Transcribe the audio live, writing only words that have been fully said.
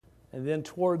And then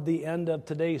toward the end of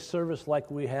today's service,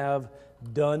 like we have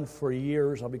done for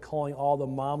years, I'll be calling all the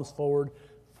moms forward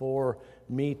for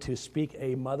me to speak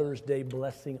a Mother's Day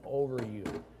blessing over you.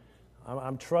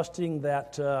 I'm trusting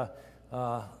that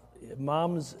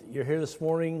moms, you're here this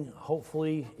morning.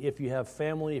 Hopefully, if you have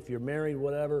family, if you're married,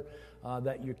 whatever,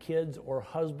 that your kids or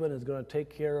husband is going to take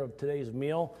care of today's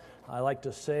meal. I like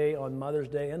to say on Mother's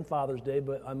Day and Father's Day,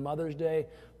 but on Mother's Day,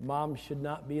 moms should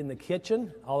not be in the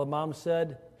kitchen. All the moms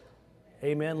said,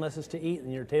 amen, unless it's to eat,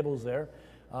 and your table's there.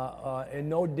 And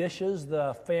no dishes.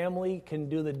 The family can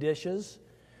do the dishes.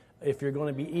 If you're going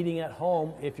to be eating at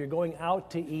home, if you're going out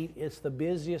to eat, it's the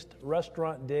busiest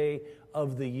restaurant day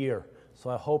of the year. So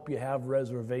I hope you have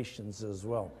reservations as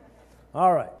well.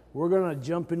 All right, we're going to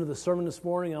jump into the sermon this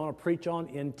morning. I want to preach on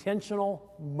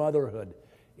intentional motherhood.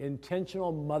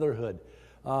 Intentional motherhood.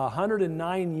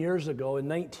 109 years ago, in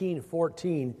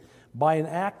 1914, by an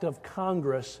act of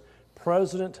Congress,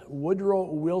 President Woodrow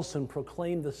Wilson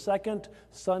proclaimed the second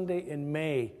Sunday in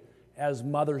May as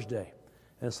Mother's Day.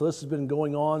 And so this has been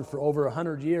going on for over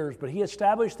 100 years, but he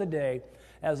established the day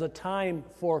as a time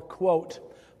for, quote,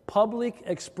 public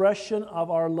expression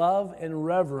of our love and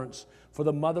reverence for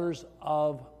the mothers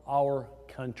of our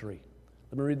country.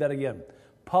 Let me read that again.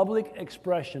 Public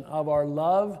expression of our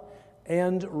love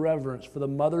and reverence for the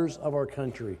mothers of our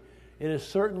country. It is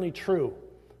certainly true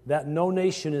that no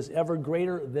nation is ever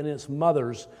greater than its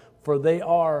mothers, for they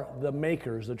are the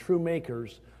makers, the true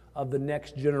makers of the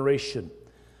next generation.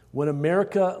 When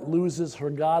America loses her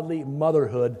godly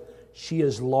motherhood, she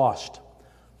is lost.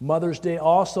 Mother's Day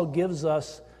also gives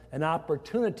us an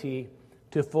opportunity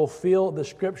to fulfill the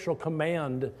scriptural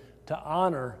command to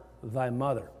honor thy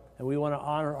mother. And we want to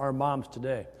honor our moms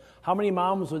today. How many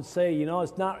moms would say,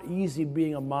 it's not easy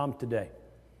being a mom today?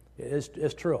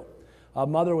 It's true. A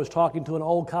mother was talking to an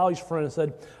old college friend and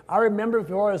said, I remember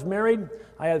before I was married,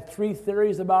 I had 3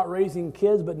 theories about raising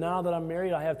kids, but now that I'm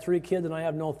married, I have 3 kids and I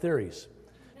have no theories,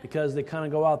 because they kind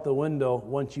of go out the window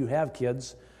once you have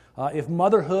kids. If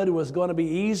motherhood was going to be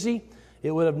easy, it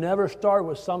would have never started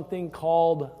with something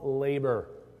called labor.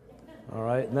 All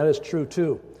right, and that is true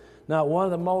too. Now, one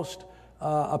of the most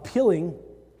appealing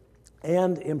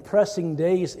and impressing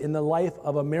days in the life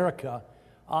of America,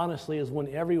 honestly, is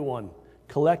when everyone,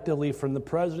 collectively, from the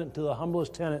president to the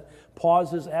humblest tenant,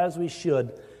 pauses, as we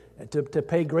should, to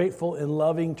pay grateful and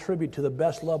loving tribute to the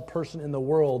best loved person in the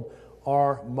world,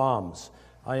 our moms.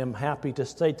 I am happy to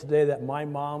say today that my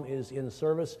mom is in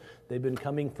service. They've been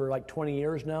coming for like 20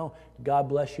 years now. God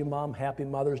bless you, Mom. Happy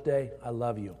Mother's Day. I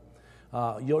love you.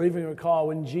 You'll even recall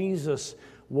when Jesus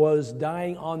was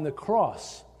dying on the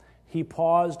cross, he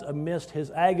paused amidst his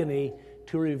agony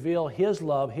to reveal his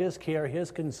love, his care,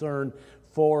 his concern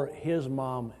for his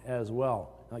mom as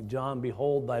well. Like John,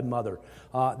 behold thy mother.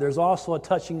 There's also a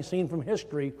touching scene from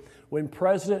history when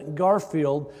President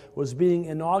Garfield was being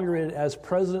inaugurated as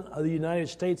President of the United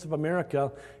States of America.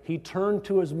 He turned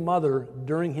to his mother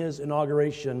during his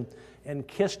inauguration and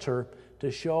kissed her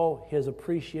to show his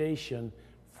appreciation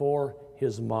for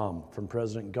his mom, from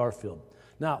President Garfield.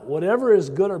 Now, whatever is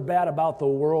good or bad about the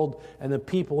world and the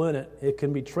people in it, it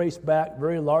can be traced back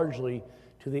very largely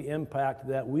to the impact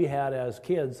that we had as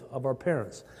kids of our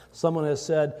parents. Someone has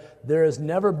said, there has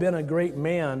never been a great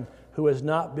man who has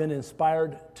not been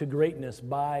inspired to greatness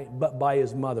but by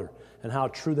his mother, and how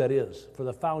true that is. For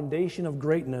the foundation of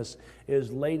greatness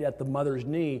is laid at the mother's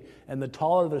knee, and the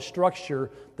taller the structure,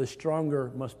 the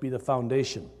stronger must be the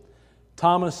foundation.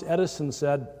 Thomas Edison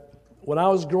said, when I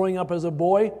was growing up as a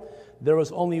boy, there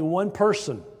was only one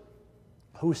person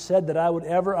who said that I would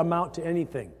ever amount to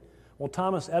anything. Well,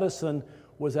 Thomas Edison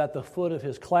was at the foot of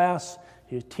his class.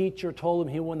 His teacher told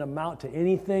him he wouldn't amount to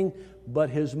anything, but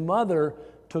his mother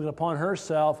took it upon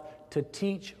herself to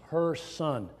teach her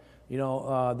son,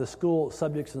 the school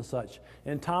subjects and such.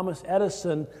 And Thomas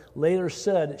Edison later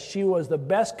said, she was the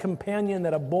best companion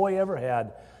that a boy ever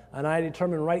had, and I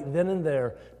determined right then and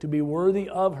there to be worthy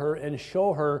of her and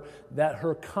show her that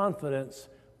her confidence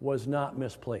was not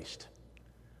misplaced.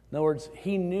 In other words,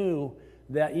 he knew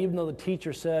that even though the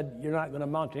teacher said, you're not going to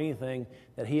amount to anything,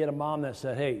 that he had a mom that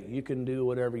said, hey, you can do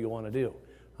whatever you want to do.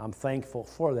 I'm thankful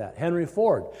for that. Henry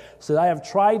Ford said, I have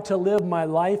tried to live my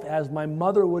life as my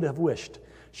mother would have wished.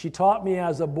 She taught me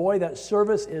as a boy that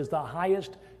service is the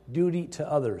highest duty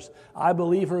to others. I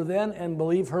believe her then and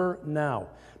believe her now.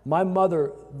 My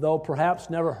mother, though perhaps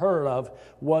never heard of,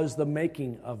 was the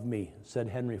making of me, said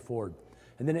Henry Ford.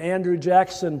 And then Andrew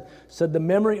Jackson said, the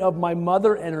memory of my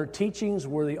mother and her teachings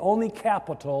were the only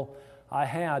capital I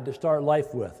had to start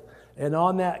life with. And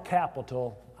on that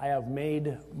capital, I have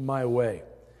made my way.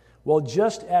 Well,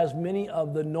 just as many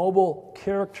of the noble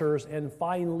characters and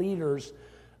fine leaders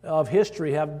of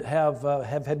history have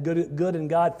had good and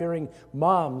God-fearing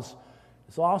moms.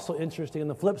 It's also interesting on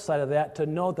the flip side of that to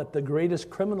note that the greatest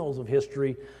criminals of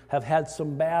history have had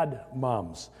some bad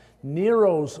moms.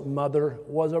 Nero's mother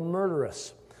was a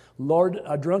murderess.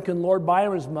 A drunken Lord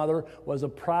Byron's mother was a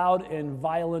proud and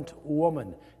violent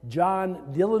woman.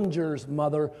 John Dillinger's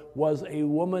mother was a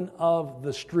woman of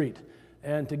the street.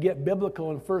 And to get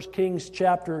biblical, in 1 Kings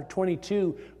chapter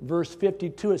 22, verse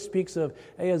 52, it speaks of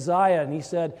Ahaziah, and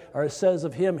it says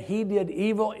of him, he did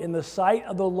evil in the sight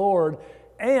of the Lord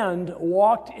and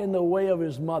walked in the way of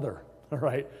his mother. All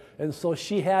right? And so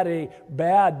she had a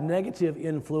bad, negative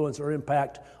influence or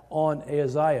impact on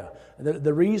Ahaziah.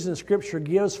 The reason Scripture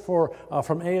gives from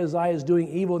Ahaziah's doing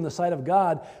evil in the sight of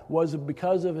God was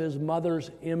because of his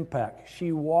mother's impact.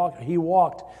 He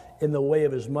walked in the way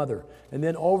of his mother. And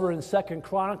then over in 2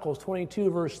 Chronicles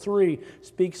 22, verse 3,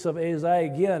 speaks of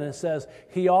Ahaziah again, and it says,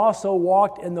 he also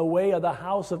walked in the way of the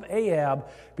house of Ahab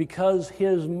because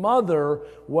his mother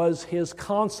was his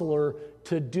counselor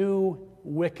to do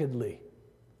wickedly.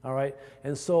 All right?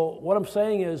 And so what I'm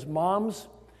saying is, moms,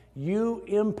 you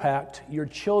impact your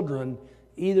children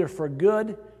either for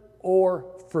good or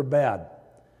for bad,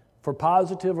 for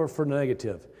positive or for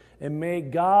negative. And may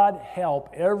God help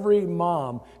every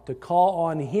mom to call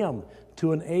on Him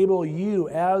to enable you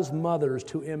as mothers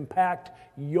to impact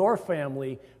your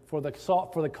family for the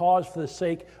cause, for the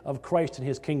sake of Christ and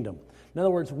His kingdom. In other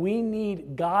words, we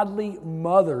need godly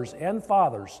mothers and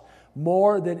fathers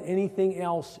more than anything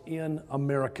else in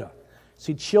America.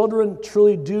 See, children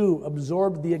truly do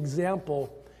absorb the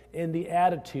example and the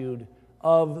attitude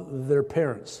of their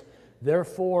parents.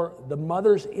 Therefore, the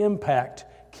mother's impact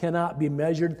cannot be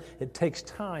measured. It takes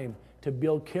time to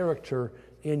build character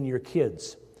in your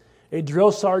kids. A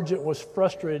drill sergeant was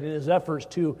frustrated in his efforts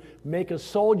to make a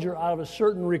soldier out of a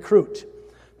certain recruit.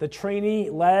 The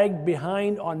trainee lagged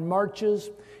behind on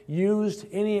marches, used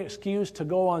any excuse to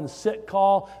go on sick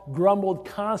call, grumbled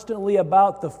constantly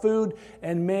about the food,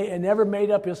 and never made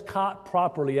up his cot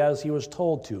properly as he was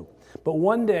told to. But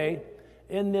one day,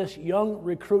 in this young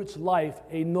recruit's life,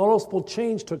 a noticeable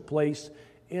change took place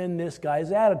in this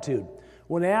guy's attitude.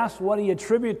 When asked what he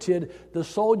attributed the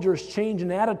soldier's change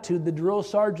in attitude, the drill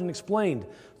sergeant explained,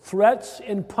 threats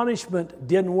and punishment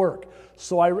didn't work.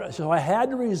 So I had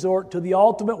to resort to the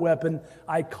ultimate weapon.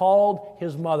 I called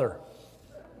his mother.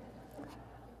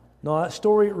 Now, that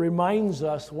story reminds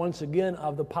us once again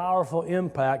of the powerful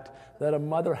impact that a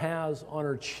mother has on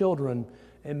her children,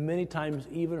 and many times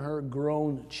even her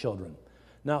grown children.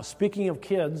 Now, speaking of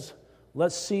kids,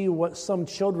 let's see what some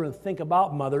children think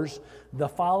about mothers. The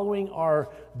following are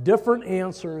different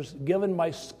answers given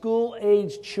by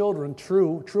school-age children,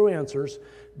 true answers,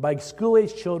 by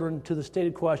school-age children to the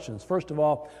stated questions. First of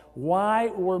all, why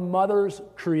were mothers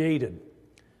created?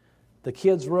 The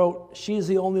kids wrote, she's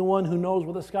the only one who knows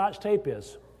what the Scotch tape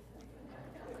is.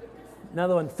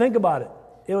 Another one, think about it.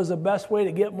 It was the best way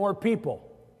to get more people.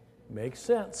 Makes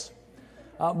sense.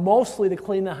 Mostly to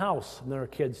clean the house, their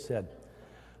kids said.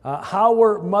 How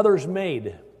were mothers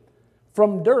made?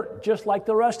 From dirt, just like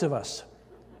the rest of us.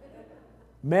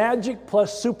 Magic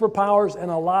plus superpowers and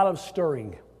a lot of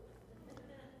stirring.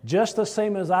 Just the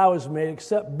same as I was made,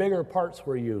 except bigger parts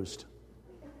were used.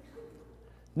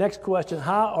 Next question,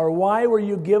 how or why were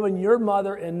you given your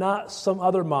mother and not some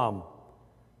other mom?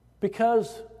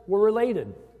 Because we're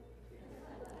related.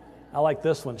 I like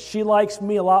this one. She likes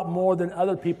me a lot more than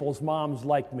other people's moms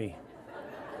like me.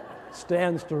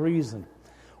 Stands to reason.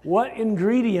 What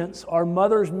ingredients are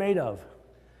mothers made of?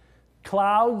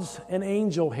 Clouds and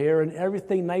angel hair and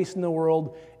everything nice in the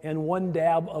world and one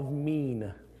dab of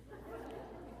mean.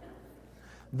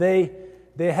 They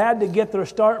had to get their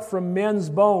start from men's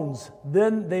bones.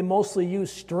 Then they mostly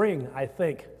used string, I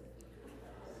think.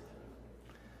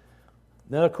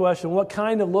 Another question, what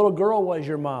kind of little girl was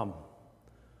your mom?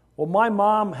 Well, my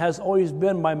mom has always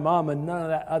been my mom and none of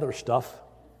that other stuff.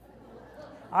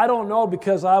 I don't know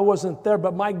because I wasn't there,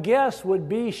 but my guess would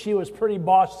be she was pretty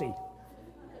bossy.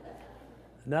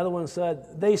 Another one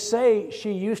said, they say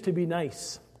she used to be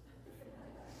nice.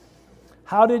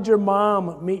 How did your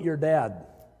mom meet your dad?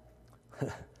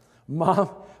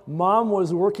 Mom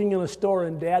was working in a store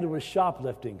and Dad was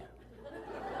shoplifting.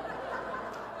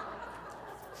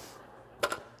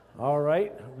 All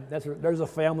right, there's a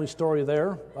family story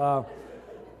there. I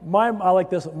like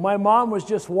this. My mom was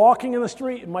just walking in the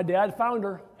street and my dad found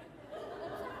her.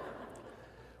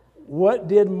 What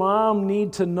did mom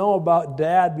need to know about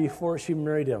Dad before she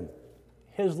married him?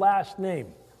 His last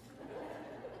name.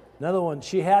 Another one,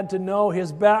 she had to know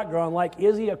his background, like,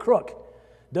 is he a crook?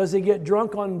 Does he get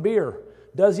drunk on beer?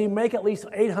 Does he make at least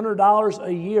 $800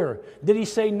 a year? Did he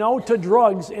say no to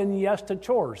drugs and yes to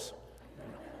chores?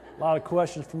 A lot of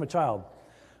questions from a child.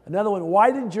 Another one,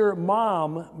 why did your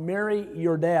mom marry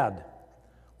your dad?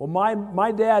 Well,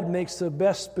 my dad makes the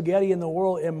best spaghetti in the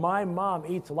world, and my mom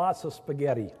eats lots of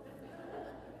spaghetti.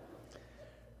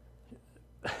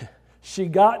 She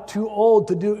got too old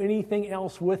to do anything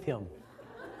else with him.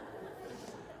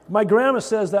 My grandma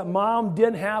says that mom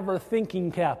didn't have her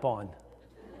thinking cap on.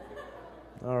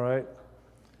 All right.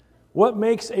 What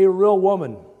makes a real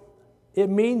woman? It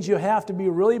means you have to be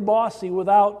really bossy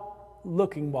without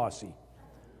looking bossy.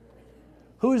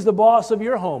 Who's the boss of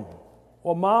your home?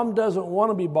 Well, mom doesn't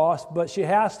want to be boss, but she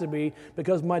has to be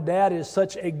because my dad is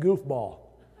such a goofball.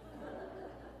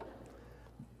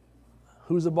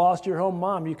 Who's the boss to your home?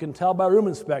 Mom. You can tell by room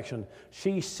inspection.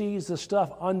 She sees the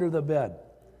stuff under the bed.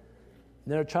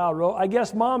 And their child wrote, I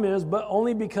guess mom is, but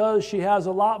only because she has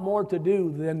a lot more to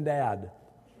do than dad.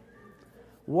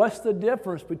 What's the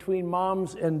difference between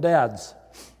moms and dads?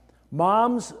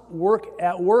 Moms work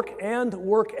and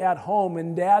work at home,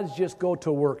 and dads just go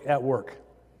to work at work.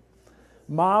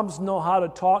 Moms know how to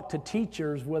talk to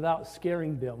teachers without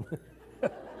scaring them.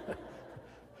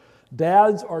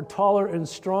 Dads are taller and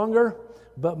stronger,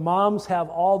 but moms have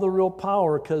all the real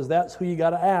power because that's who you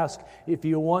got to ask if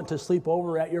you want to sleep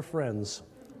over at your friends.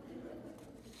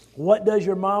 What does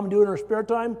your mom do in her spare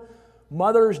time?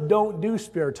 Mothers don't do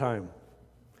spare time.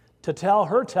 To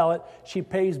tell it, she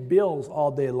pays bills all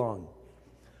day long.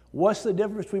 What's the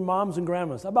difference between moms and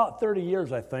grandmas? About 30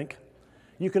 years, I think.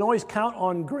 You can always count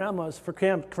on grandmas for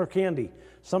candy.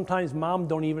 Sometimes mom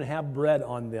don't even have bread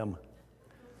on them.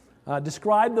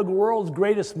 Describe the world's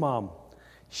greatest mom.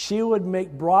 She would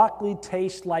make broccoli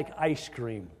taste like ice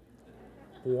cream.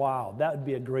 Wow, that would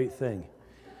be a great thing.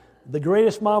 The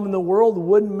greatest mom in the world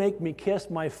wouldn't make me kiss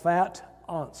my fat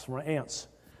aunts.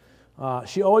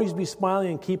 She'd always be smiling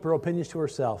and keep her opinions to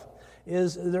herself.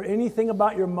 Is there anything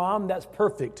about your mom that's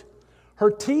perfect? Her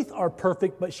teeth are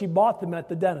perfect, but she bought them at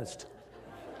the dentist.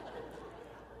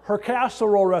 Her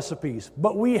casserole recipes,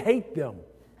 but we hate them.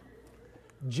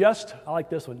 I like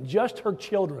this one, just her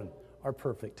children are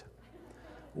perfect.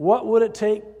 What would it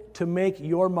take to make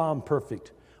your mom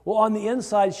perfect? Well, on the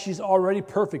inside, she's already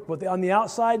perfect, but on the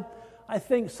outside, I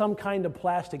think some kind of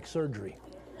plastic surgery.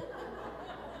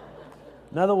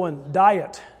 Another one,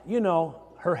 diet.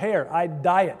 Her hair, I'd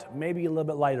dye it, maybe a little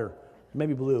bit lighter,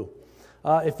 maybe blue.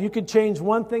 If you could change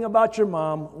one thing about your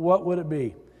mom, what would it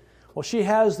be? Well, she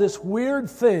has this weird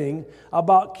thing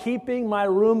about keeping my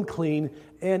room clean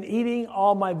and eating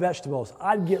all my vegetables.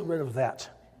 I'd get rid of that.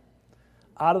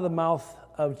 Out of the mouth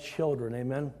of children,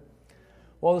 amen?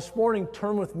 Well, this morning,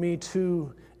 turn with me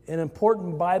to an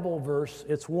important Bible verse.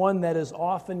 It's one that is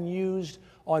often used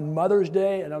on Mother's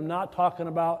Day, and I'm not talking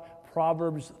about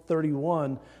Proverbs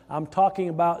 31. I'm talking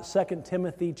about 2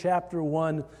 Timothy chapter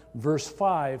 1, verse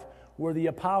 5, where the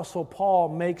Apostle Paul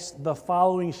makes the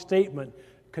following statement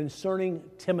concerning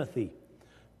Timothy.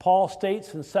 Paul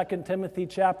states in 2 Timothy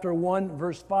chapter 1,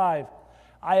 verse 5,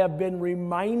 I have been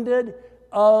reminded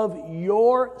of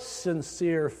your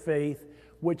sincere faith,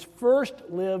 which first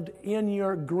lived in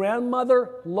your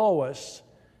grandmother Lois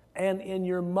and in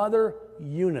your mother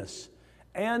Eunice.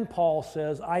 And Paul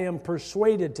says, I am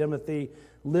persuaded, Timothy,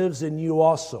 lives in you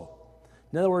also.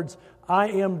 In other words,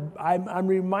 I'm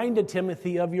reminded,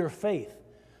 Timothy, of your faith.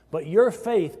 But your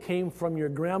faith came from your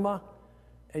grandma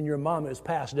and your mom is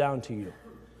passed down to you.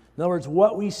 In other words,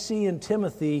 what we see in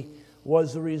Timothy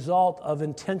was the result of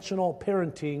intentional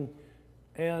parenting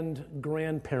and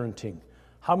grandparenting.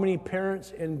 How many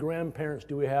parents and grandparents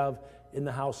do we have in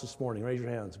the house this morning? Raise your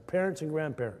hands. Parents and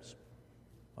grandparents.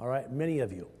 All right, many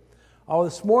of you.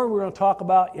 This morning we're going to talk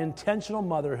about intentional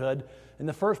motherhood. And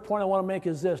the first point I want to make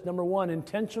is this. Number one,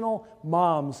 intentional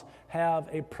moms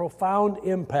have a profound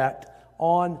impact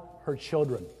on her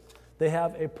children. They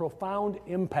have a profound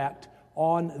impact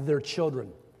on their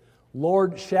children.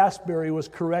 Lord Shaftesbury was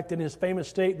correct in his famous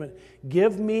statement,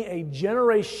 give me a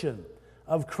generation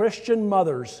of Christian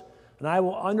mothers, and I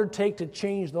will undertake to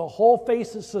change the whole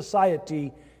face of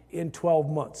society in 12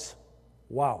 months.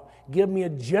 Wow. Give me a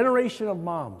generation of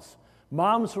moms.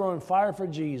 Moms who are on fire for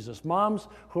Jesus. Moms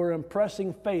who are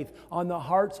impressing faith on the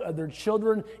hearts of their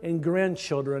children and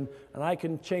grandchildren, and I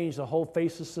can change the whole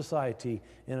face of society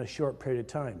in a short period of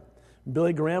time.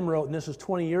 Billy Graham wrote, and this was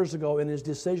 20 years ago in his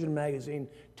Decision magazine,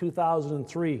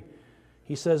 2003.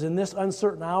 He says, in this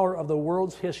uncertain hour of the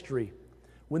world's history,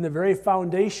 when the very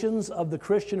foundations of the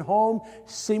Christian home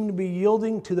seem to be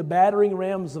yielding to the battering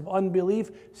rams of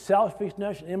unbelief,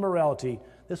 selfishness, and immorality,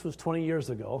 this was 20 years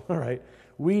ago, all right,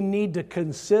 we need to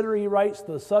consider, he writes,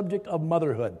 the subject of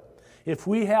motherhood. If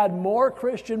we had more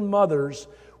Christian mothers,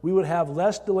 we would have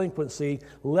less delinquency,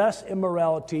 less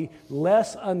immorality,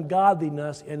 less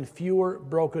ungodliness, and fewer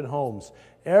broken homes.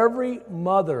 Every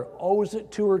mother owes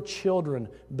it to her children,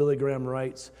 Billy Graham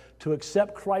writes, to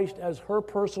accept Christ as her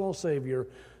personal Savior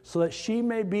so that she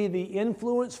may be the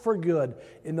influence for good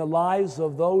in the lives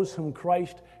of those whom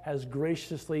Christ has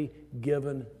graciously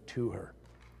given to her.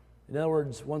 In other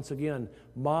words, once again,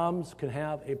 moms can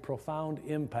have a profound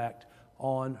impact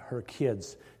on her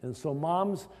kids. And so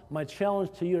moms, my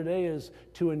challenge to you today is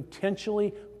to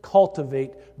intentionally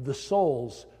cultivate the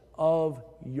souls of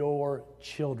your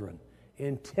children.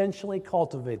 Intentionally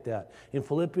cultivate that. In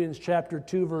Philippians chapter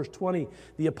 2, verse 20,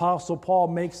 the Apostle Paul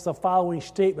makes the following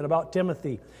statement about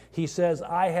Timothy. He says,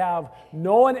 I have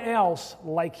no one else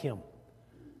like him.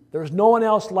 There's no one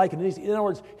else like him. In other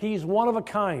words, he's one of a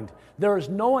kind. There is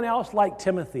no one else like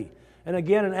Timothy. And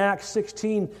again, in Acts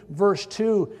 16, verse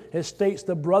 2, it states,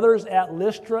 the brothers at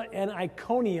Lystra and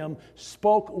Iconium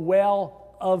spoke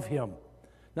well of him.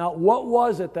 Now, what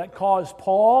was it that caused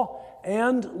Paul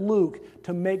and Luke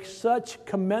to make such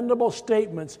commendable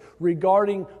statements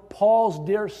regarding Paul's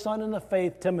dear son in the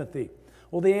faith, Timothy?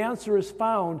 Well, the answer is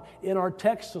found in our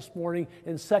text this morning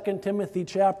in 2 Timothy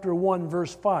chapter 1,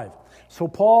 verse 5. So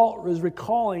Paul is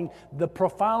recalling the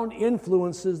profound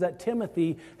influences that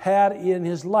Timothy had in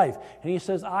his life. And he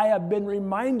says, I have been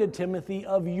reminded, Timothy,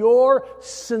 of your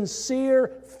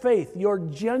sincere faith, your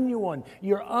genuine,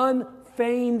 your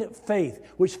unfeigned faith,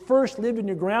 which first lived in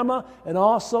your grandma and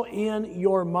also in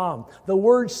your mom. The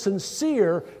word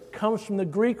sincere comes from the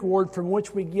Greek word from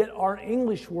which we get our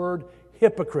English word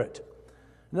hypocrite.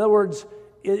 In other words,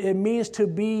 it means to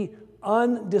be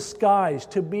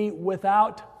undisguised, to be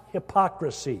without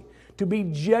hypocrisy, to be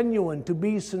genuine, to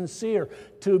be sincere,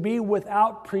 to be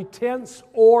without pretense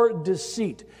or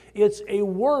deceit. It's a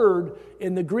word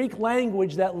in the Greek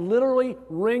language that literally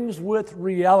rings with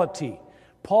reality.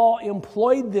 Paul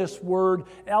employed this word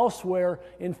elsewhere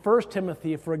in 1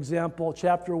 Timothy, for example,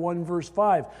 chapter 1, verse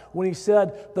 5, when he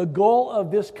said, the goal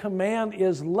of this command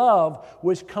is love,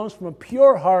 which comes from a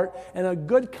pure heart and a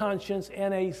good conscience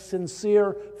and a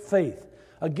sincere faith.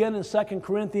 Again, in 2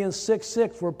 Corinthians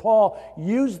 6:6, where Paul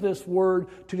used this word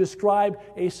to describe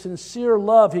a sincere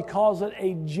love, he calls it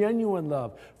a genuine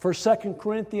love. For 2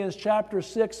 Corinthians chapter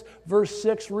 6, verse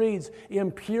 6 reads,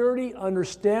 in purity,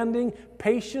 understanding,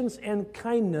 patience, and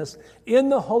kindness, in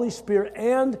the Holy Spirit,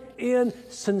 and in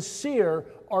sincere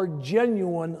or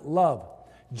genuine love.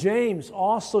 James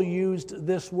also used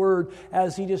this word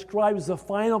as he describes the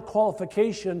final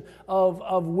qualification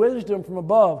of wisdom from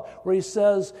above, where he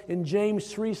says in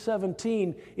James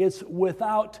 3:17, it's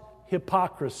without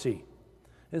hypocrisy.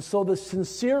 And so the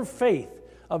sincere faith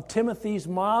of Timothy's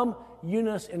mom,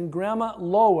 Eunice, and grandma,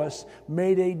 Lois,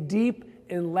 made a deep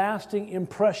and lasting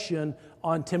impression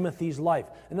on Timothy's life.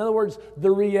 In other words, the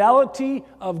reality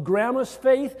of grandma's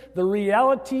faith, the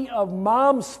reality of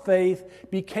mom's faith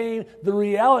became the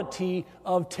reality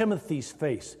of Timothy's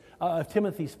faith.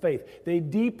 They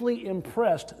deeply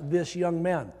impressed this young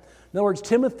man. In other words,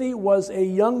 Timothy was a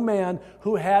young man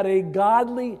who had a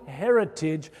godly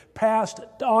heritage passed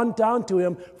on down to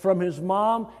him from his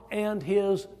mom and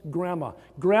his grandma.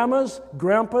 Grandmas,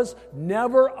 grandpas,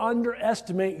 never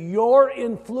underestimate your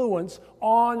influence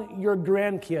on your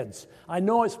grandkids. I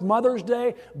know it's Mother's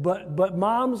Day, but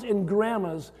moms and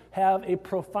grandmas have a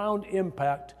profound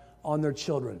impact on their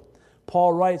children.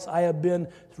 Paul writes, I have been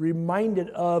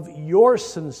reminded of your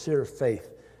sincere faith.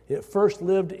 It first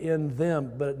lived in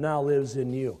them, but it now lives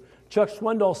in you. Chuck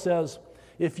Swindoll says,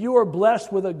 if you are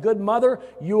blessed with a good mother,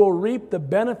 you will reap the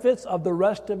benefits of the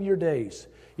rest of your days.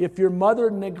 If your mother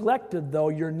neglected, though,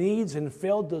 your needs and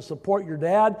failed to support your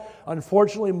dad,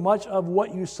 unfortunately, much of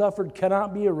what you suffered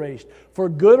cannot be erased. For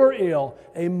good or ill,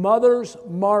 a mother's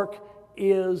mark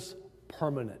is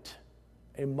permanent.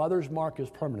 A mother's mark is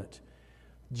permanent.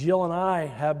 Jill and I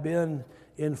have been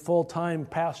in full-time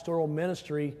pastoral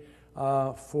ministry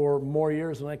for more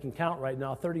years than I can count right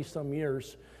now, 30-some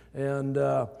years. And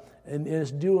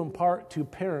it's due in part to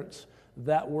parents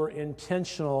that were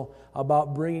intentional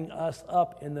about bringing us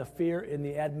up in the fear and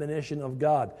the admonition of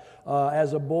God.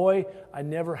 As a boy, I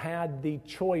never had the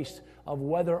choice of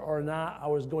whether or not I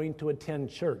was going to attend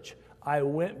church. I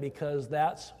went because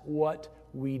that's what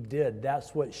we did.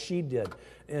 That's what she did.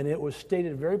 And it was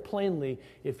stated very plainly,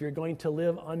 if you're going to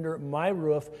live under my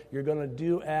roof, you're going to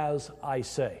do as I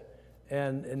say.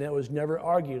 And it was never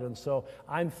argued. And so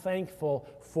I'm thankful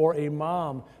for a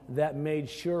mom that made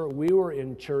sure we were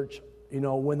in church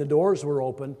when the doors were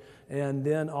open, and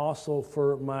then also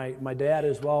for my dad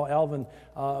as well, Alvin,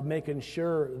 making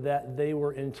sure that they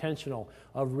were intentional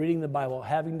of reading the Bible,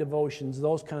 having devotions,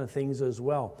 those kind of things as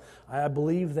well. I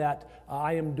believe that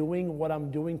I am doing what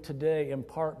I'm doing today in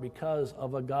part because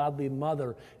of a godly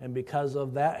mother and because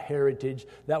of that heritage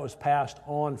that was passed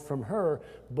on from her,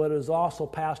 but is also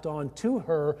passed on to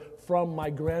her from my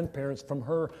grandparents, from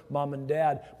her mom and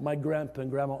dad, my grandpa and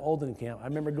grandma Oldenkamp. I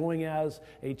remember going as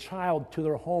a child to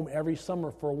their home every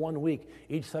summer for 1 week,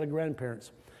 each set of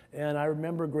grandparents. And I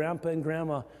remember grandpa and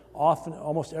grandma often,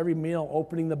 almost every meal,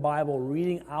 opening the Bible,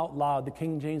 reading out loud, the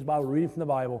King James Bible, reading from the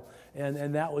Bible.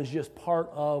 And that was just part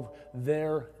of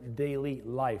their daily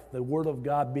life. The Word of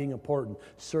God being important,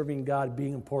 serving God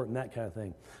being important, that kind of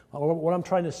thing. What I'm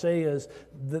trying to say is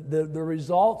the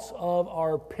results of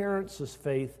our parents'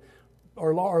 faith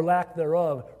or lack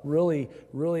thereof really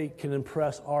can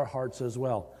impress our hearts as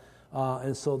well.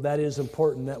 And so that is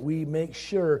important that we make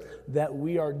sure that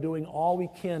we are doing all we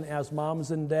can as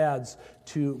moms and dads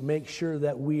to make sure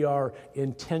that we are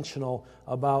intentional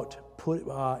about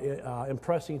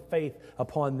impressing faith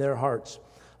upon their hearts.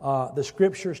 The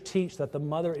Scriptures teach that the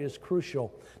mother is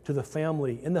crucial to the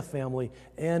family,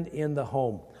 and in the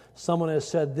home. Someone has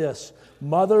said this: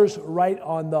 mothers write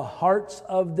on the hearts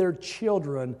of their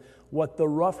children what the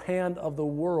rough hand of the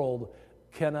world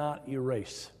cannot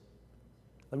erase.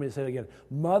 Let me say it again.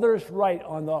 Mothers write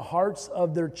on the hearts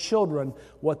of their children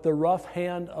what the rough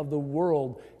hand of the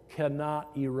world cannot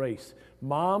erase.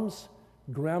 Moms,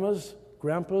 grandmas,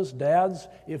 grandpas, dads,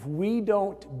 if we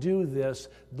don't do this,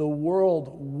 the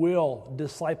world will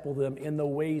disciple them in the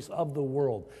ways of the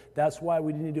world. That's why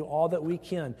we need to do all that we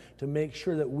can to make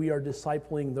sure that we are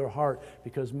discipling their heart,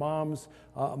 because moms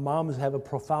have a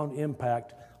profound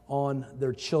impact on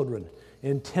their children.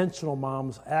 Intentional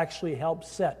moms actually help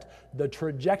set the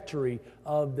trajectory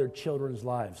of their children's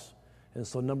lives. And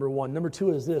so number one. Number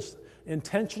two is this: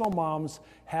 intentional moms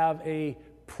have a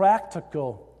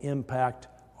practical impact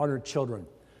on their children.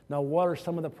 Now, what are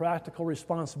some of the practical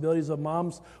responsibilities of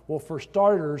moms? Well, for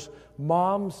starters,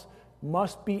 moms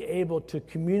must be able to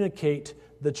communicate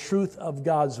the truth of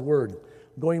God's Word.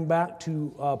 Going back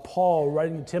to Paul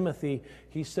writing to Timothy,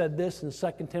 he said this in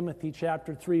 2 Timothy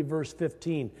chapter 3, verse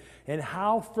 15, "And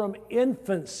how from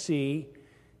infancy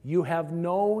you have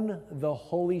known the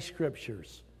Holy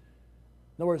Scriptures."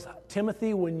 In other words,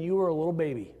 Timothy, when you were a little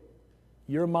baby,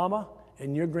 your mama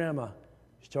and your grandma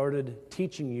started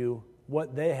teaching you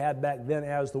what they had back then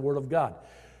as the Word of God.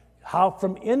 How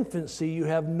from infancy you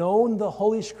have known the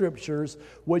Holy Scriptures,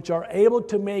 which are able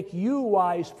to make you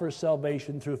wise for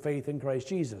salvation through faith in Christ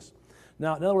Jesus.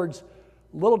 Now, in other words,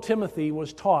 little Timothy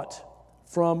was taught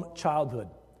from childhood.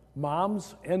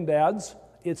 Moms and dads,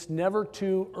 it's never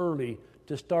too early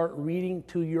to start reading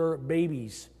to your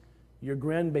babies, your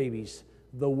grandbabies,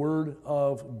 the Word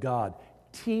of God.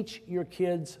 Teach your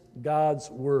kids God's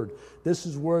Word. This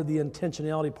is where the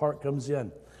intentionality part comes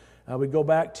in. We go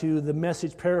back to the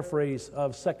Message paraphrase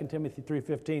of 2 Timothy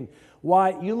 3:15.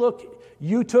 Why,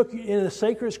 you took in the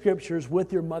sacred Scriptures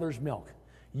with your mother's milk.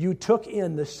 You took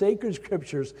in the sacred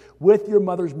Scriptures with your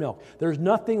mother's milk. There's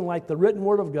nothing like the written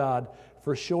Word of God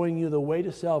for showing you the way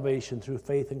to salvation through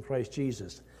faith in Christ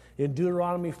Jesus. In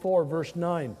Deuteronomy 4, verse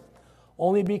 9,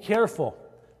 "Only be careful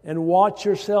and watch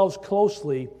yourselves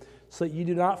closely so that you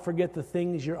do not forget the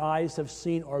things your eyes have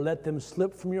seen or let them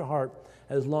slip from your heart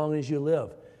as long as you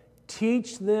live.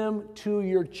 Teach them to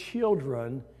your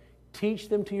children,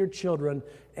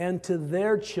 and to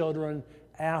their children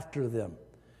after them."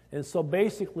 And so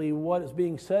basically what is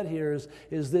being said here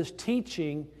is this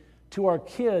teaching to our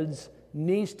kids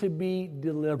needs to be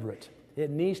deliberate. It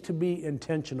needs to be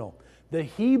intentional. The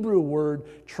Hebrew word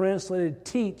translated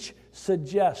teach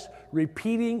suggests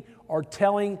repeating or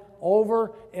telling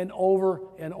over and over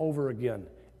and over again.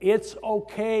 It's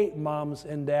okay, moms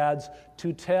and dads,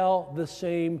 to tell the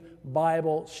same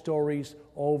Bible stories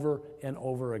over and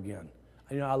over again.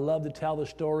 I love to tell the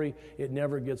story. It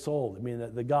never gets old.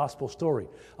 The gospel story.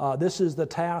 This is the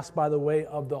task, by the way,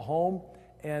 of the home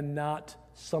and not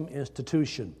some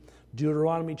institution.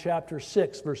 Deuteronomy chapter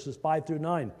 6, verses 5 through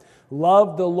 9.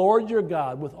 "Love the Lord your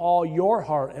God with all your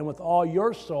heart and with all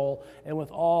your soul and with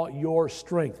all your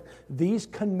strength. These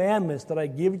commandments that I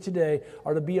give you today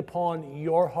are to be upon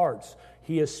your hearts."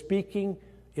 He is speaking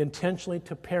intentionally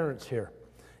to parents here.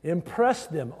 "Impress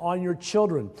them on your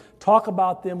children. Talk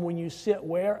about them when you sit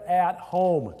where? At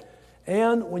home.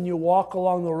 And when you walk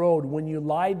along the road, when you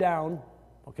lie down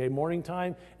Okay, morning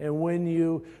time, and when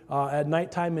you, at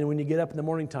nighttime, and when you get up in the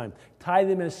morning time. Tie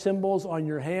them as symbols on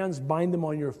your hands, bind them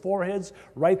on your foreheads,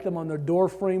 write them on the door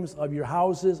frames of your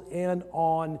houses and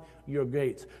on your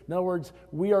gates. In other words,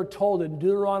 we are told in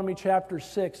Deuteronomy chapter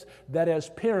 6 that as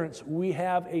parents, we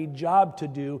have a job to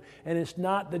do, and it's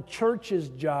not the church's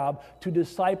job to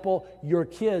disciple your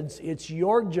kids. It's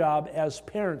your job as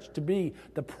parents to be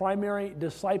the primary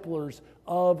disciplers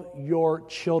of your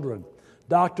children.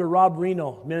 Dr. Rob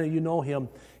Reno, many of you know him,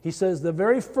 he says the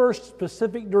very first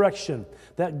specific direction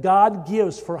that God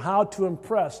gives for how to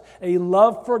impress a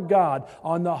love for God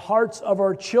on the hearts of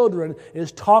our children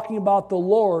is talking about the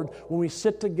Lord when we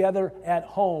sit together at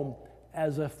home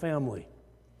as a family.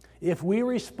 If we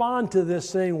respond to this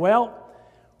saying, well,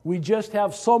 we just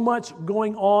have so much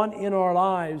going on in our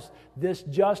lives, this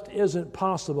just isn't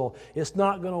possible, it's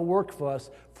not going to work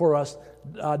for us.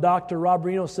 Dr. Rob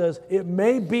Reno says, it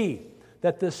may be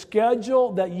that the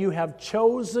schedule that you have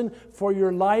chosen for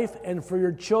your life and for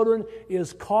your children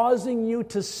is causing you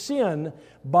to sin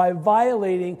by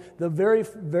violating the very,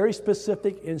 very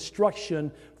specific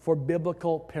instruction for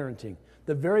biblical parenting.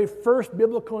 The very first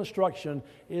biblical instruction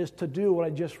is to do what I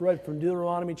just read from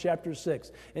Deuteronomy chapter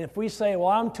 6. And if we say, well,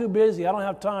 I'm too busy, I don't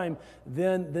have time,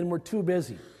 then we're too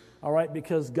busy. All right,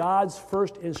 because God's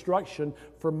first instruction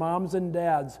for moms and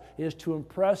dads is to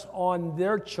impress on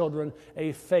their children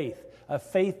a faith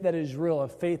that is real, a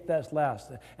faith that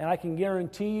lasts. And I can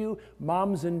guarantee you,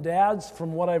 moms and dads,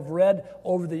 from what I've read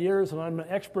over the years, and I'm an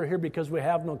expert here because we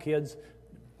have no kids,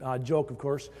 joke of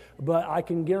course, but I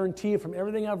can guarantee you from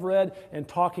everything I've read and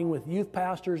talking with youth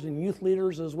pastors and youth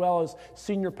leaders as well as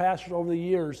senior pastors over the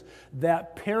years,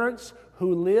 that parents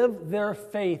who live their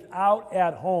faith out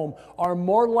at home are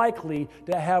more likely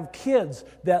to have kids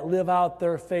that live out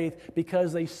their faith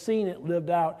because they've seen it lived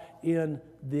out in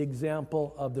the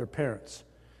example of their parents.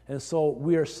 And so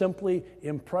we are simply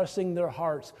impressing their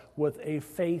hearts with a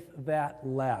faith that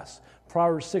lasts.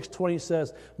 Proverbs 6:20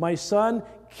 says, "My son,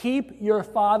 keep your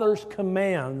father's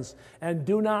commands and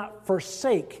do not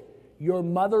forsake your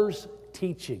mother's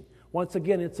teaching." Once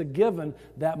again, it's a given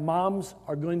that moms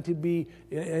are going to be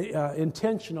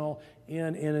intentional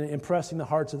in impressing the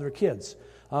hearts of their kids.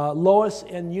 Lois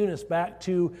and Eunice, back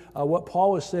to what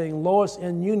Paul was saying, Lois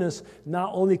and Eunice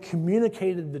not only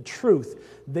communicated the truth,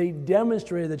 they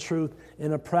demonstrated the truth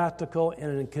in a practical and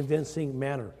in a convincing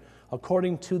manner.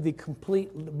 According to the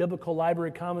complete biblical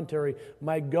library commentary,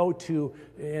 my go-to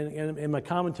in my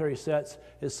commentary sets,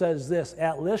 it says this: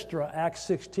 at Lystra, Acts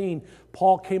 16,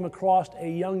 Paul came across a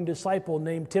young disciple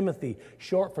named Timothy,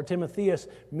 short for Timotheus,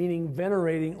 meaning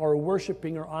venerating or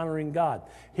worshiping or honoring God.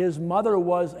 His mother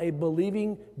was a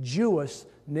believing Jewess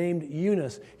named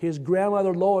Eunice. His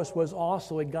grandmother Lois was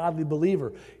also a godly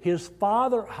believer. His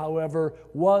father, however,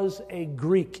 was a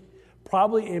Greek,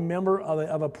 probably a member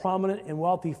of a prominent and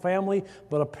wealthy family,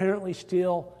 but apparently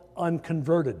still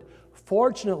unconverted.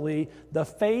 Fortunately, the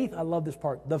faith, I love this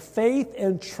part, the faith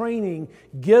and training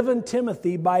given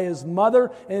Timothy by his mother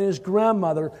and his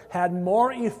grandmother had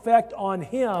more effect on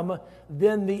him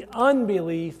than the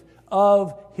unbelief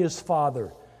of his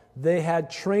father. They had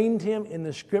trained him in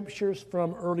the scriptures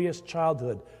from earliest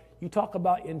childhood. You talk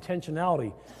about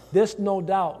intentionality. This, no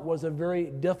doubt, was a very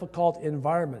difficult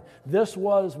environment. This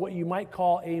was what you might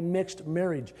call a mixed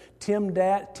marriage.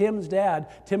 Timothy's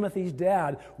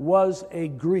dad, was a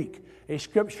Greek. A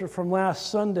scripture from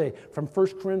last Sunday, from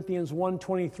 1 Corinthians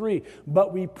 1:23.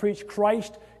 But we preach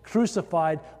Christ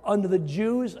crucified, unto the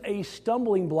Jews a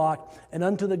stumbling block, and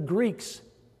unto the Greeks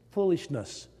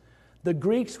foolishness. The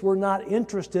Greeks were not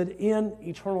interested in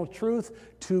eternal truth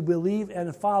to believe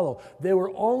and follow. They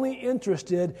were only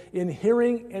interested in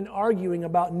hearing and arguing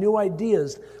about new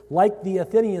ideas, like the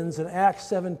Athenians in Acts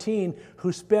 17,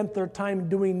 who spent their time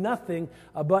doing nothing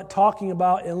but talking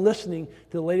about and listening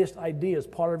to the latest ideas,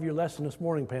 part of your lesson this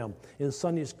morning, Pam, in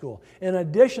Sunday school. In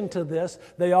addition to this,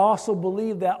 they also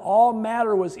believed that all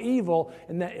matter was evil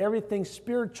and that everything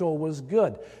spiritual was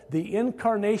good. The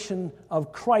incarnation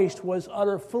of Christ was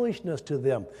utter foolishness to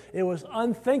them. It was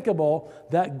unthinkable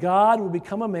that God would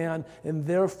become a man and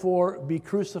therefore be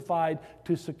crucified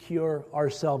to secure our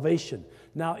salvation.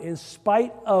 Now, in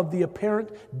spite of the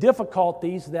apparent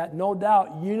difficulties that no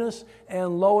doubt Eunice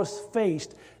and Lois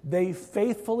faced, they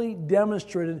faithfully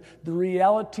demonstrated the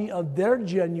reality of their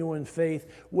genuine faith,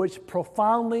 which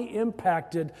profoundly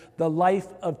impacted the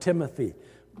life of Timothy.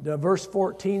 Verse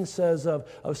 14 says of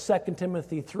 2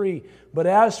 Timothy 3, "But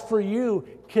as for you,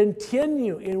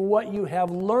 continue in what you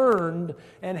have learned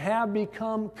and have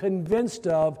become convinced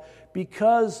of,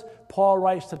 because," Paul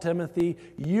writes to Timothy,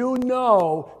 "you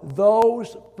know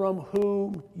those from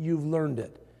whom you've learned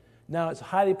it." Now, it's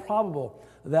highly probable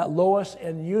that Lois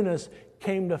and Eunice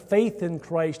came to faith in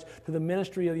Christ through the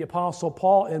ministry of the Apostle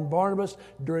Paul and Barnabas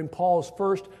during Paul's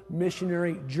first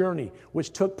missionary journey,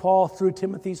 which took Paul through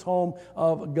Timothy's home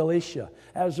of Galatia.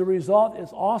 As a result,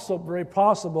 it's also very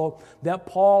possible that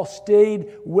Paul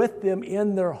stayed with them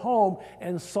in their home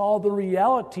and saw the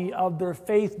reality of their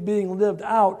faith being lived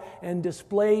out and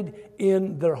displayed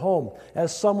in their home.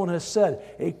 As someone has said,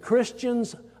 a Christian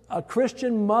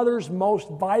mother's most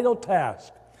vital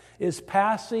task is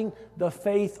passing the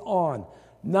faith on,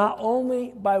 not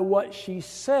only by what she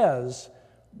says,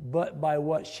 but by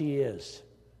what she is.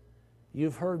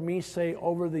 You've heard me say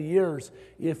over the years,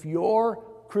 if your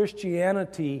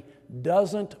Christianity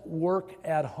doesn't work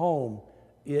at home,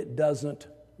 it doesn't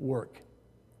work.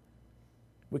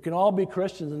 We can all be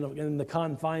Christians in the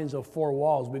confines of four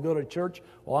walls. We go to church,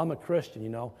 well, I'm a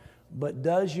Christian, But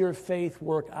does your faith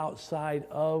work outside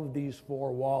of these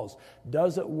four walls?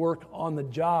 Does it work on the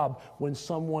job when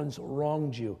someone's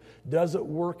wronged you? Does it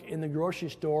work in the grocery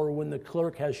store when the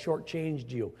clerk has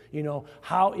shortchanged you?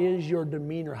 How is your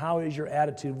demeanor? How is your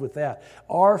attitude with that?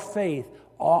 Our faith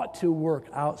ought to work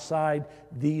outside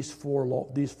these four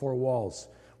walls.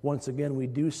 Once again, we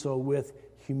do so with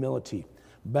humility.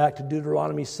 Back to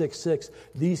Deuteronomy 6:6.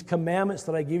 These commandments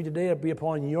that I give you today will be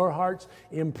upon your hearts.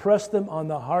 Impress them on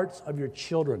the hearts of your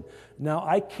children. Now,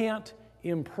 I can't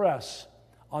impress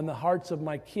on the hearts of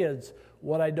my kids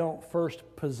what I don't first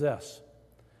possess.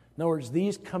 In other words,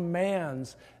 these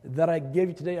commands that I give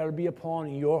you today are to be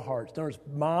upon your hearts. In other words,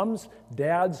 moms,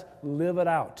 dads, live it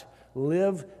out.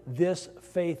 Live this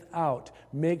faith out.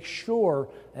 Make sure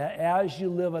that as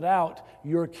you live it out,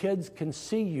 your kids can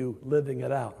see you living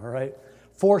it out, all right?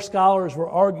 4 scholars were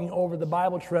arguing over the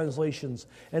Bible translations,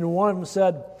 and one of them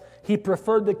said he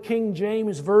preferred the King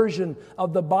James Version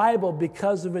of the Bible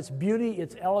because of its beauty,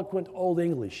 its eloquent Old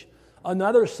English.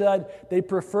 Another said they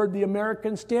preferred the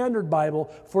American Standard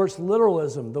Bible for its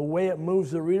literalism, the way it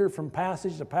moves the reader from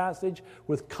passage to passage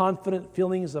with confident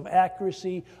feelings of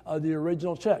accuracy of the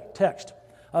original text.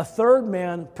 A third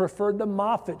man preferred the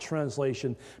Moffat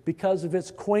translation because of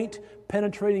its quaint,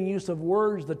 penetrating use of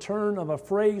words, the turn of a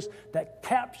phrase that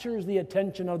captures the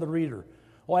attention of the reader.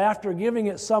 Well, after giving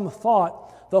it some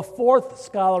thought, the fourth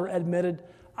scholar admitted,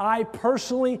 I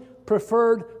personally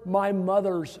preferred my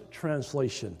mother's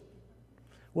translation.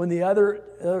 When the other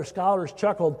scholars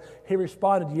chuckled, he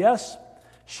responded, yes,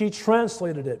 she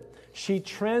translated it. She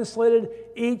translated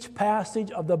each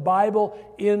passage of the Bible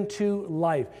into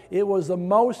life. It was the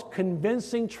most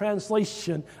convincing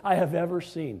translation I have ever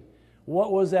seen.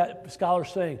 What was that scholar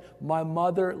saying? My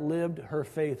mother lived her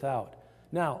faith out.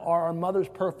 Now, are our mothers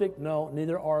perfect? No,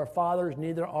 neither are our fathers,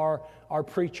 neither are our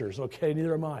preachers, okay?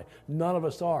 Neither am I. None of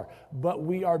us are. But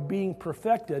we are being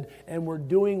perfected, and we're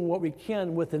doing what we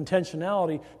can with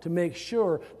intentionality to make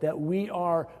sure that we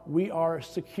are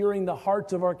securing the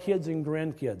hearts of our kids and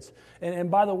grandkids.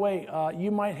 And by the way,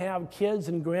 you might have kids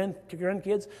and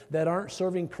grandkids that aren't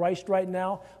serving Christ right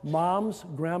now. Moms,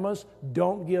 grandmas,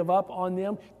 don't give up on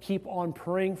them. Keep on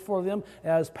praying for them.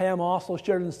 As Pam also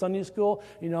shared in Sunday school,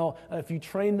 if you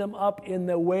train them up in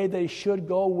the way they should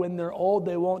go when they're old,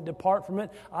 they won't depart from it.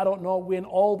 I don't know when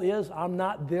old is. I'm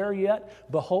not there yet,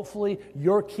 but hopefully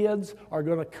your kids are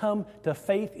going to come to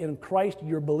faith in Christ.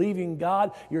 You're believing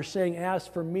God. You're saying, as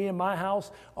for me and my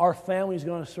house, our family is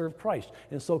going to serve Christ.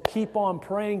 And so keep on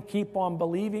praying, keep on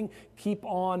believing, keep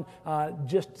on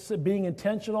just being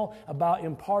intentional about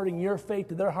imparting your faith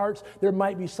to their hearts. There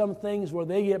might be some things where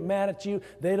they get mad at you.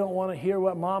 They don't want to hear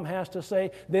what mom has to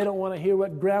say. They don't want to hear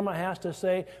what grandma has to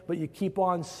say, but you keep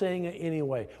on saying it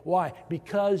anyway. Why?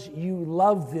 Because you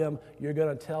love them, you're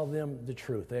going to tell them the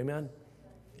truth. Amen?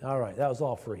 All right, that was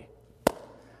all free.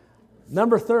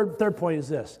 Third point is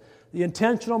this. The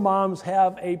intentional moms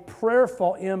have a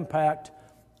prayerful impact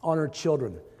on her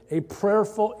children. A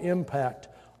prayerful impact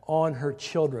on her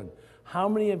children. How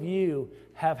many of you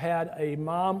have had a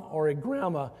mom or a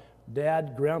grandma,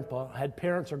 dad, grandpa, had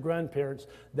parents or grandparents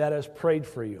that has prayed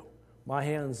for you? My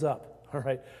hand's up. All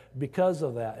right, because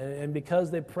of that, and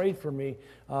because they prayed for me,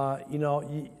 I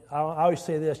always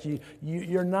say this: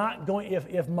 you're not going.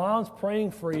 If mom's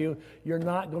praying for you, you're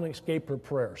not going to escape her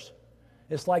prayers.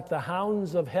 It's like the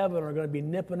hounds of heaven are going to be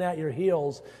nipping at your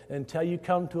heels until you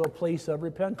come to a place of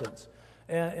repentance.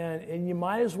 And you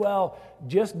might as well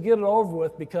just get it over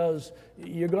with, because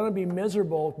you're going to be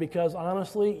miserable, because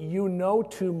honestly, you know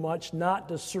too much not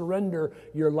to surrender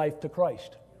your life to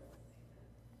Christ.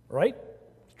 Right?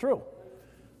 It's true.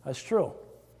 That's true.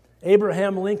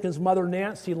 Abraham Lincoln's mother,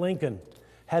 Nancy Lincoln,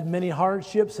 had many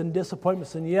hardships and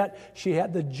disappointments, and yet she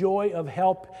had the joy of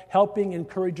helping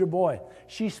encourage her boy.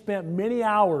 She spent many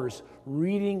hours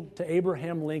reading to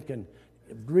Abraham Lincoln,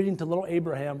 reading to little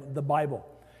Abraham the Bible.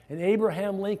 And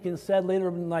Abraham Lincoln said later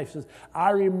in life, says, "I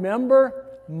remember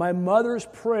my mother's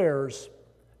prayers,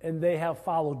 and they have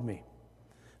followed me.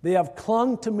 They have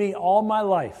clung to me all my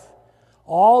life.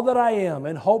 All that I am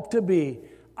and hope to be,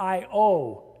 I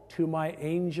owe to my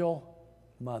angel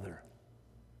mother."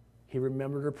 He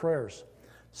remembered her prayers.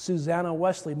 Susanna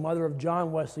Wesley, mother of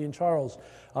John Wesley and Charles,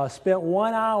 spent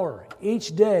 1 hour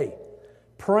each day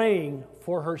praying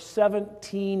for her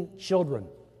 17 children.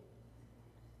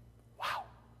 Wow.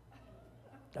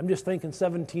 I'm just thinking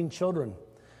 17 children.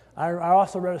 I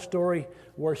also read a story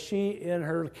where she, in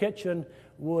her kitchen,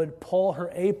 would pull her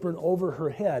apron over her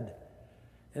head.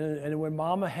 And when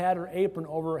Mama had her apron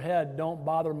over her head, don't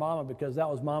bother Mama, because that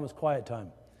was Mama's quiet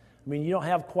time. I mean, you don't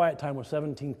have quiet time with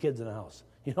 17 kids in the house.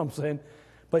 You know what I'm saying?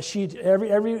 But she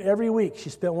every week,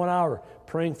 she spent 1 hour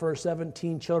praying for her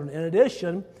 17 children. In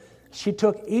addition, she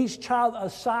took each child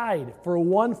aside for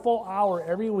 1 full hour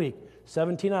every week,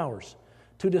 17 hours,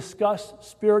 to discuss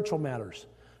spiritual matters.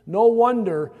 No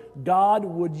wonder God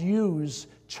would use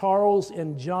Charles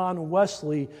and John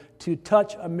Wesley to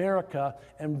touch America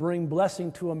and bring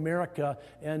blessing to America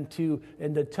and to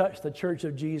touch the Church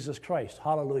of Jesus Christ.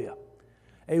 Hallelujah.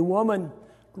 A woman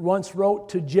once wrote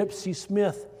to Gypsy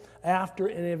Smith after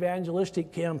an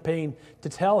evangelistic campaign to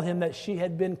tell him that she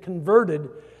had been converted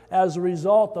as a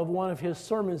result of one of his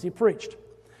sermons he preached.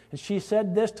 And she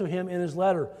said this to him in his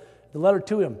letter, the letter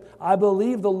to him: "I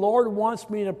believe the Lord wants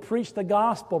me to preach the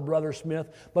gospel, Brother Smith,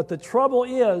 but the trouble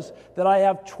is that I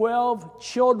have 12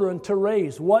 children to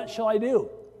raise. What shall I do?"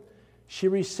 She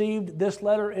received this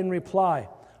letter in reply: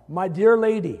 "My dear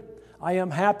lady, I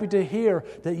am happy to hear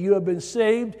that you have been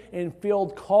saved and feel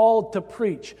called to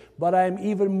preach, but I am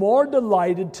even more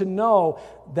delighted to know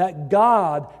that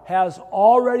God has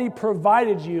already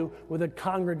provided you with a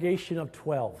congregation of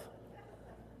 12.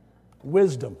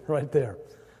 Wisdom right there.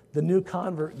 The new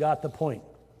convert got the point.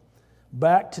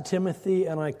 Back to Timothy,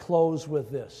 and I close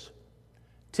with this.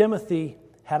 Timothy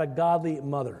had a godly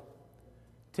mother.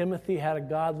 Timothy had a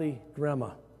godly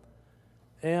grandma.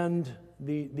 And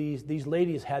these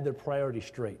ladies had their priorities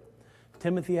straight.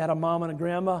 Timothy had a mom and a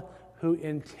grandma who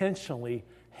intentionally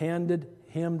handed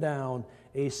him down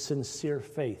a sincere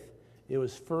faith. It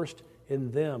was first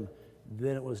in them,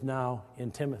 then it was now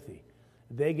in Timothy.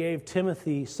 They gave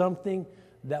Timothy something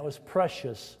that was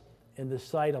precious in the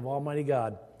sight of Almighty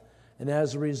God. And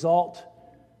as a result,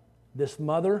 this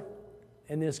mother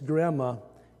and this grandma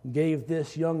gave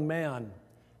this young man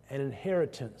an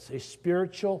inheritance, a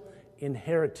spiritual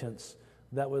inheritance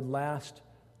that would last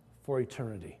for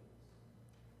eternity.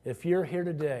 If you're here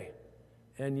today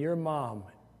and your mom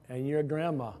and your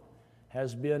grandma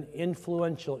has been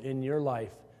influential in your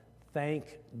life,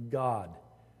 thank God.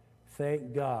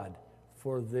 Thank God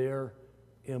for their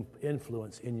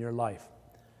influence in your life.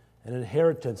 An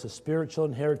inheritance, a spiritual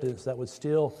inheritance that would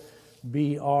still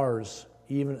be ours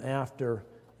even after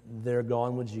they're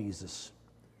gone with Jesus.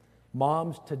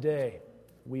 Moms, today,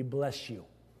 we bless you.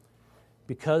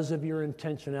 Because of your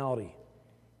intentionality,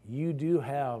 you do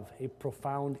have a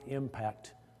profound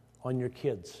impact on your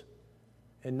kids.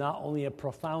 And not only a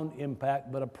profound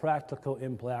impact, but a practical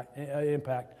impact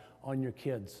on your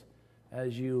kids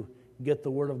as you get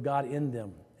the Word of God in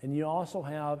them. And you also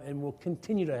have, and will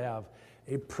continue to have,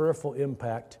 a prayerful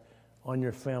impact on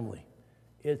your family.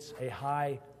 It's a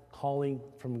high calling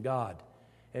from God.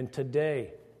 And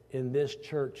today, in this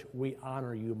church, we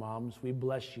honor you, moms. We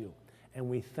bless you. And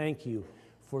we thank you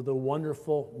for the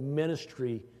wonderful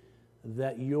ministry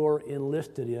that you're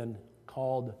enlisted in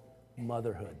called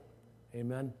Motherhood.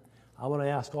 Amen. I want to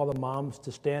ask all the moms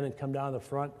to stand and come down to the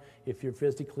front. If you're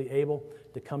physically able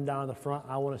to come down to the front,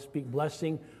 I want to speak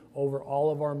blessing over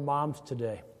all of our moms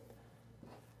today.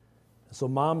 So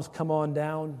moms, come on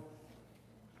down.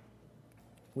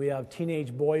 We have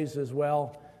teenage boys as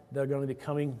well. They're going to be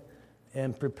coming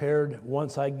and prepared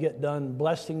once I get done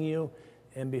blessing you.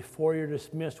 And before you're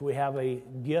dismissed, we have a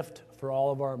gift for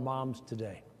all of our moms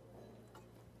today.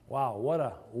 Wow, what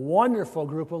a wonderful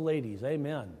group of ladies.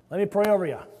 Amen. Let me pray over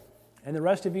you. And the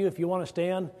rest of you, if you want to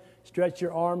stand, stretch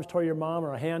your arms toward your mom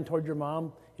or a hand toward your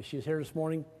mom if she's here this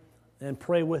morning, and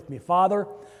pray with me. Father,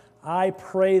 I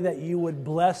pray that you would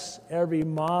bless every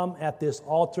mom at this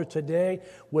altar today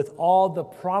with all the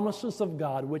promises of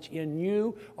God, which in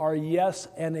you are yes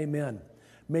and amen.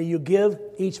 May you give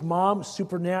each mom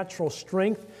supernatural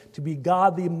strength to be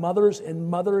godly mothers and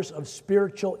mothers of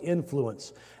spiritual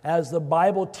influence. As the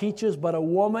Bible teaches, but a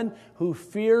woman who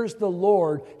fears the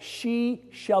Lord, she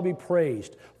shall be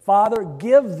praised. Father,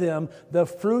 give them the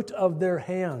fruit of their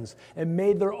hands, and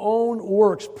may their own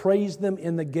works praise them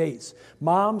in the gates.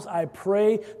 Moms, I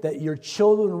pray that your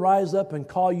children rise up and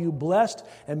call you blessed,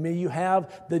 and may you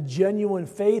have the genuine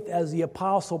faith as the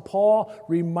Apostle Paul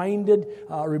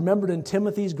remembered in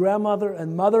Timothy's grandmother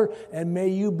and mother, and may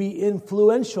you be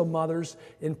influential mothers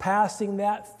in passing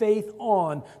that faith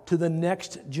on to the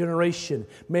next generation.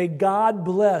 May God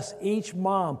bless each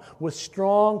mom with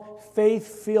strong,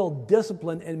 faith-filled,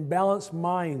 disciplined, and balanced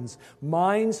minds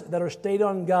that are stayed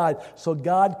on God, so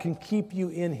God can keep you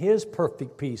in His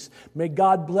perfect peace. May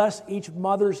God bless each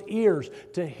mother's ears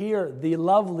to hear the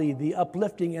lovely, the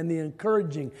uplifting, and the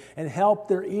encouraging, and help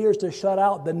their ears to shut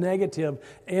out the negative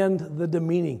and the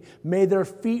demeaning. May their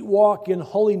feet walk in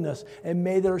holiness, and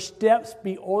may their steps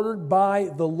be ordered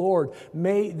by the Lord.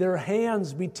 May their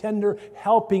hands be tender,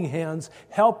 helping hands,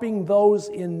 helping those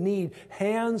in need,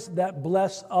 hands that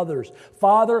bless others.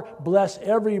 Father, bless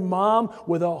every mom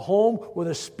with a home where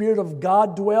the Spirit of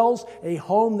God dwells, a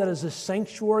home that is a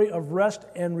sanctuary of rest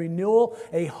and renewal,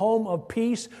 a home of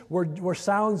peace where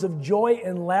sounds of joy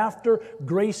and laughter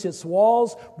grace its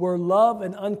walls, where love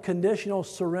and unconditional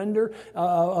surrender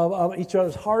of each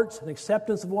other's hearts and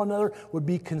acceptance of one another would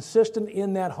be consistent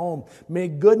in that home. May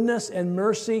goodness and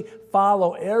mercy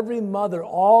follow every mother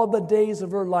all the days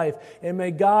of her life. And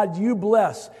may God, you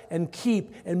bless and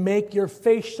keep and make your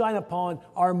face shine upon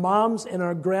our moms and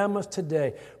our grandmas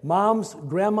today. Moms,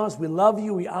 grandmas, we love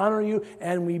you, we honor you,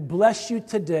 and we bless you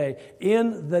today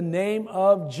in the name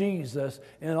of Jesus.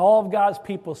 And all of God's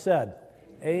people said,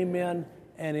 amen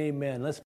and amen. Let's